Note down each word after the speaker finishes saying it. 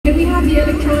the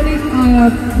electronic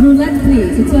roulette,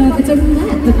 please? It's a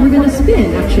roulette that we're gonna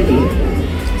spin, actually.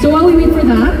 So while we wait for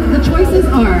that, the choices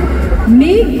are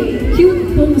make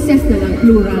cute poses na lang,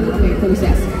 plural, okay,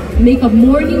 poses. Make a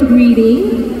morning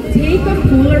greeting, take a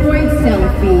Polaroid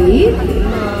selfie,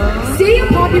 say a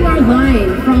popular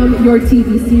line from your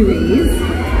TV series,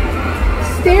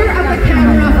 stare at the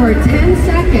camera for 10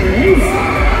 seconds,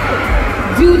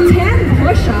 do 10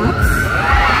 push-ups,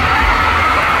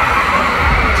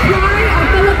 try a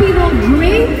Filipino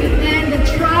drink, and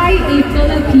try a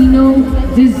Filipino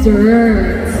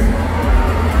dessert.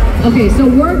 Okay, so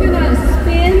we're gonna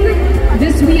spin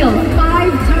this wheel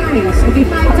 5 times. Okay,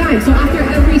 5 times. So after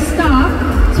every stop,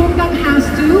 Kang has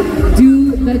to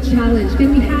do the challenge.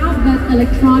 Can we have that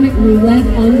electronic roulette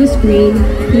on the screen,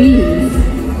 please?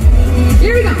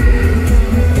 Here we go.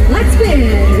 Let's spin.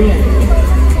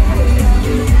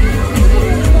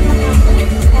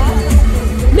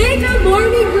 Make a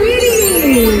morning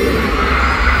greeting.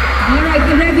 All right,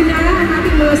 get ready na ang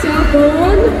ating mga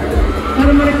cellphone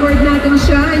para ma-record natin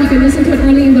siya, and you can listen to it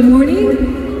early in the morning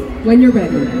when you're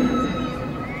ready.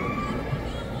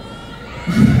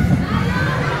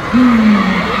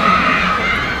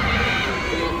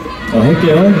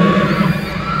 할게요.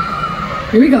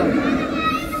 Here we go.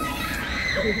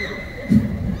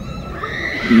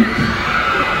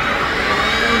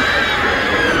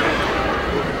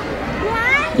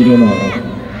 일어나.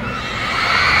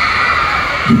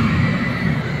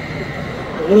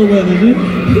 뭐라고 해야 되지?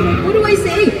 What do I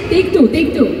say? Take two,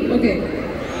 take two. Okay.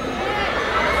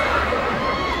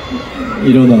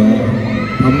 일어나.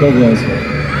 밥 먹어야지.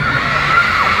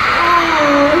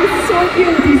 Oh, it's so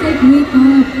cute. He's like, wake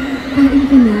up. Kain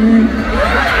ka na.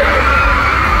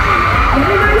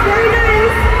 Very nice, very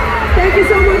nice. Thank you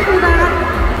so much for that.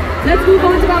 Let's move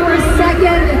on to our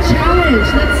second challenge.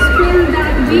 Let's spin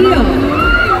that wheel.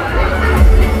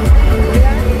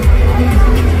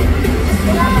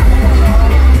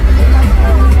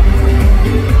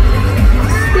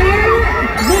 Stare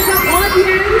with the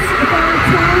audience for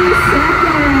 10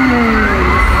 seconds.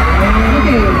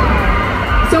 Okay.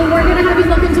 So we're gonna have you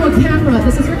look into a camera.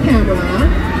 This is your camera.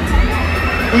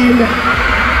 And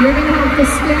you're gonna have to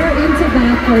stare into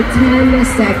that for 10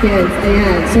 seconds.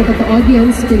 Ayan. So that the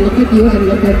audience can look at you and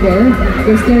look at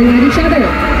you're staring at each other.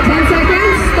 10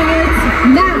 seconds starts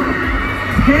now.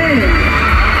 10,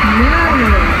 9,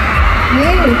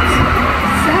 8,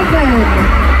 7,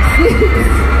 6,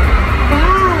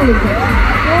 5,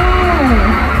 4,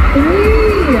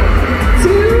 3,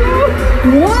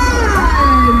 2, 1.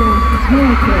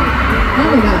 Okay. Oh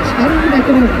my gosh, I don't think I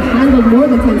could have handled more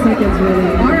than 10 seconds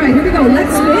really. Alright, here we go.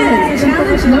 Let's spin.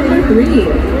 Challenge number 3.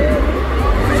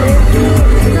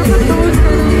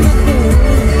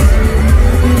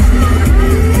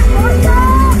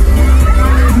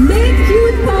 Make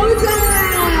cute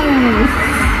poses!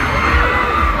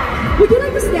 Would you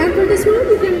like to stand for this one?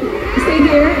 You can stay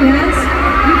here, yes?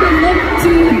 You can look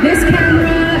to this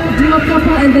camera, do a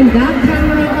couple, and then that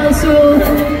camera also.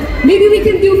 Maybe we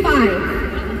can do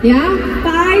 5. Yeah?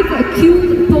 5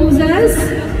 cute poses.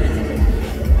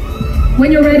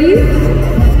 When you're ready.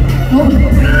 Oh.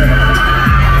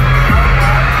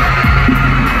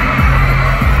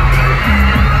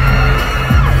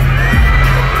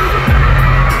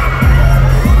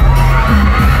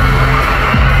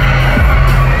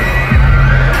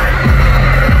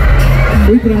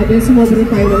 Uy, grabe. Sumobra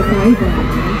tayo ng 5.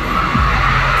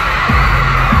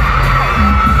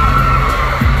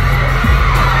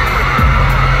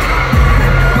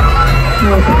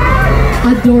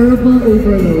 Adorable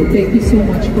overload. Thank you so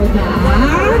much for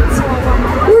that.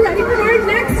 We're ready for our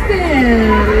next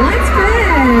spin. Let's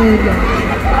spin.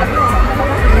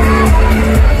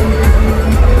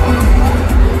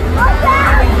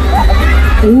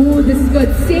 Oh, this is good.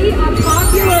 Say a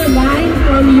popular line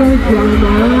from your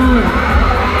drama.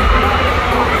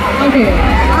 Okay,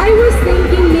 I was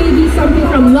thinking maybe something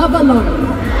from Love Alarm.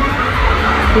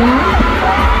 Yeah?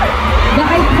 The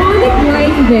iconic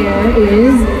line there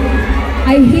is,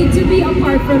 I hate to be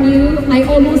apart from you. I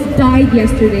almost died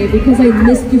yesterday because I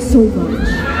missed you so much.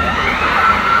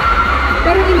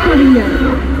 Pero in Korean.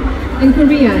 In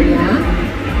Korean, yeah?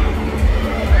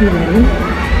 You ready?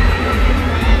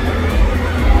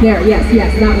 There, yes,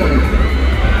 that one.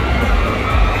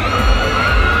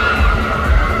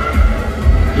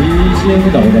 이 CM이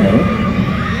나오나요?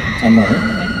 안 나와요?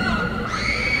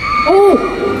 Oh!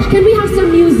 Can we have some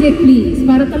music, please?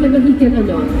 Para talaga he can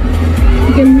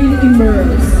really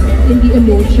immerse in the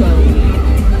emotion.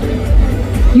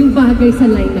 Yung bagay sa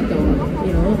line na to.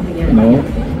 You know? Ayan. No.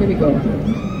 Here we go.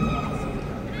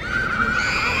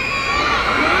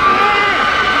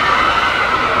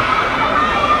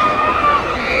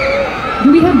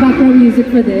 Do we have background music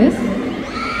for this?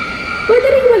 Pwede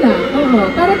rin wala.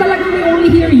 Oo. Para talagang we only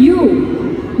hear you.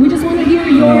 We just want to hear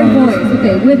your voice.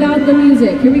 Okay, without the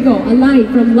music. Here we go. A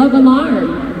line from Love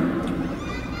Alarm.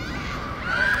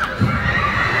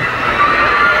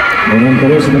 너랑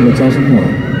떨어지는 거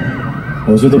짜증나.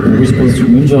 어제도 보고 싶어서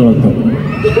죽는 줄 알았다고.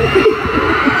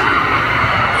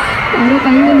 Para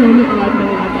tayong moment.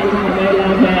 I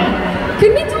love it.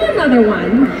 Can we do another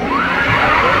one?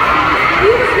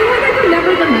 You want to do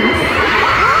Nevertheless?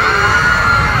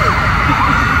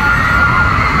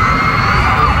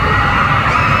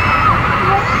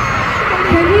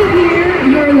 Can we hear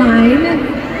your line?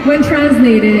 When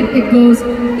translated, it goes,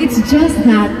 it's just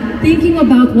that thinking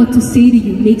about what to say to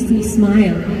you makes me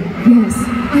smile. Yes,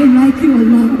 I like you a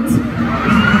lot.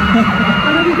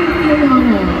 Para we can feel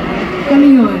kami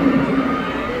yun.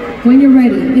 When you're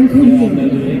ready, in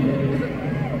Korean.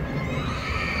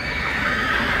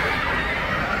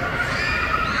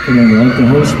 그냥 너한테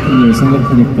하고 싶은 일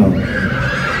생각하니까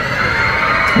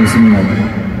웃음이 나네.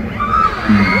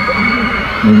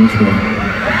 너무 좋아.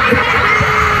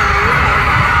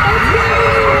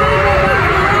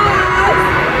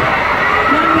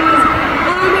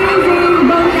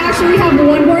 We have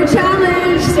one more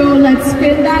challenge, so let's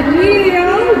spin that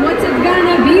wheel. What's it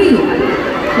gonna be?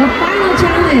 The final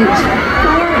challenge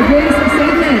for this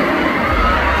segment.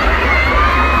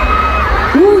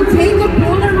 Ooh, take a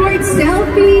Polaroid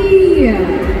selfie.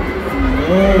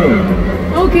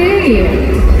 Oh. Okay.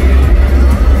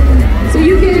 So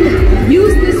you can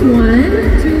use this one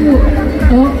to,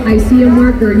 oh, I see a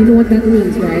marker. You know what that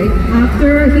means, right?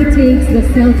 After he takes the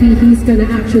selfie, he's gonna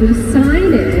actually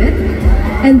sign it.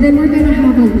 And then we're gonna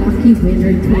have a lucky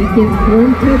winner take it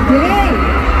home today.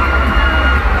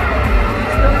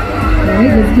 Alright,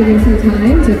 let's give him some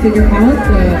time to figure out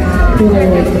the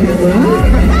Polaroid camera.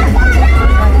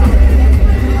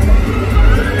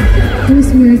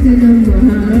 Where's the number?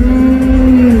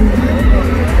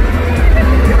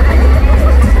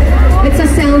 It's a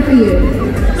selfie.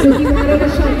 So he wanted a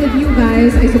shot with you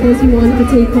guys. I suppose he wanted to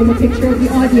take home a picture of the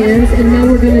audience. And now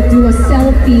we're gonna do a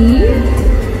selfie.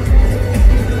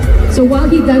 So while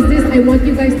he does this, I want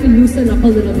you guys to loosen up a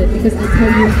little bit because I'll tell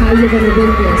you how you're going to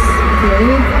win this,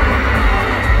 okay?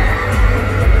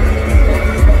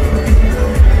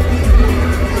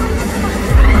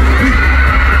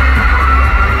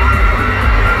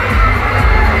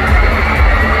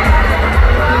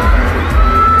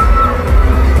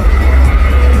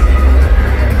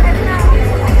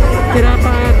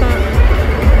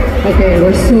 Okay,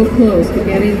 we're so close to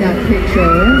getting that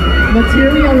picture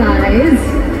materialize.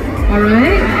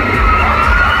 Alright?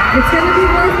 It's gonna be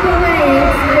worth the wait,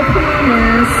 I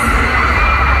promise.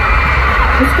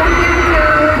 It's coming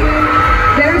through.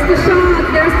 There's the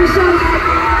shot, there's the shot.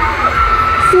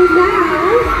 So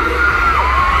now,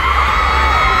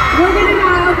 we're gonna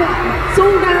have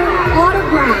Songgang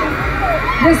autograph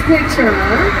this picture.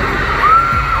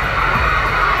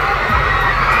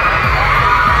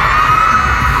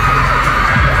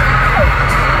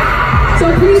 So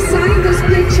please sign this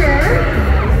picture.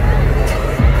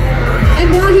 And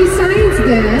while he signs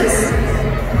this,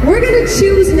 we're gonna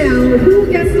choose now who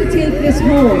gets to take this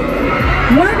home.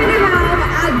 We're gonna have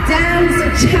a dance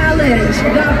challenge.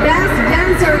 The best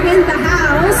dancer in the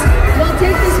house will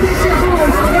take this picture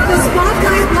home. If the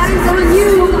spotlight lands on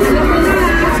you,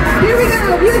 here we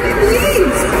go, music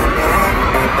please.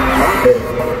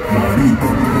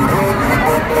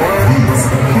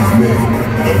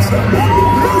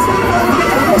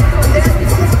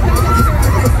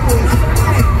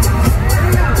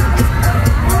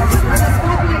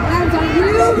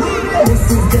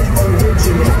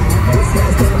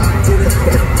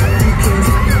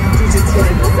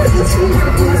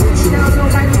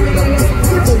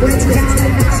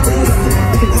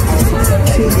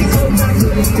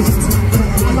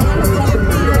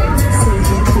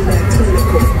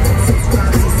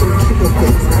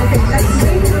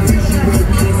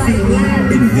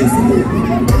 Invisible.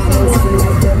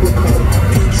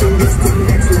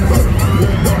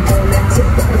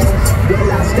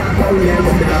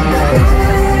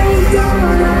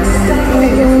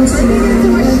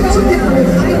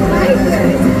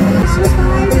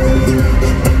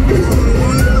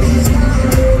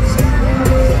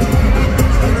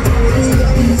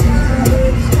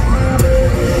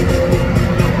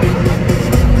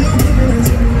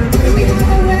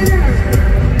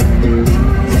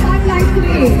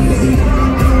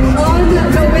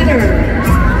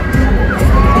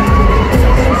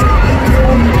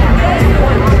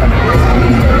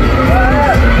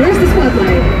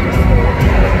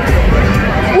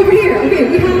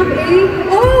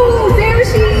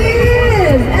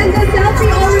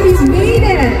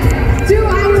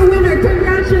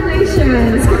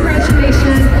 Congratulations!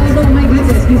 Congratulations! Although, my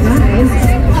goodness, you guys,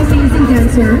 amazing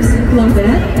dancers. Love it.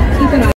 Keep it up.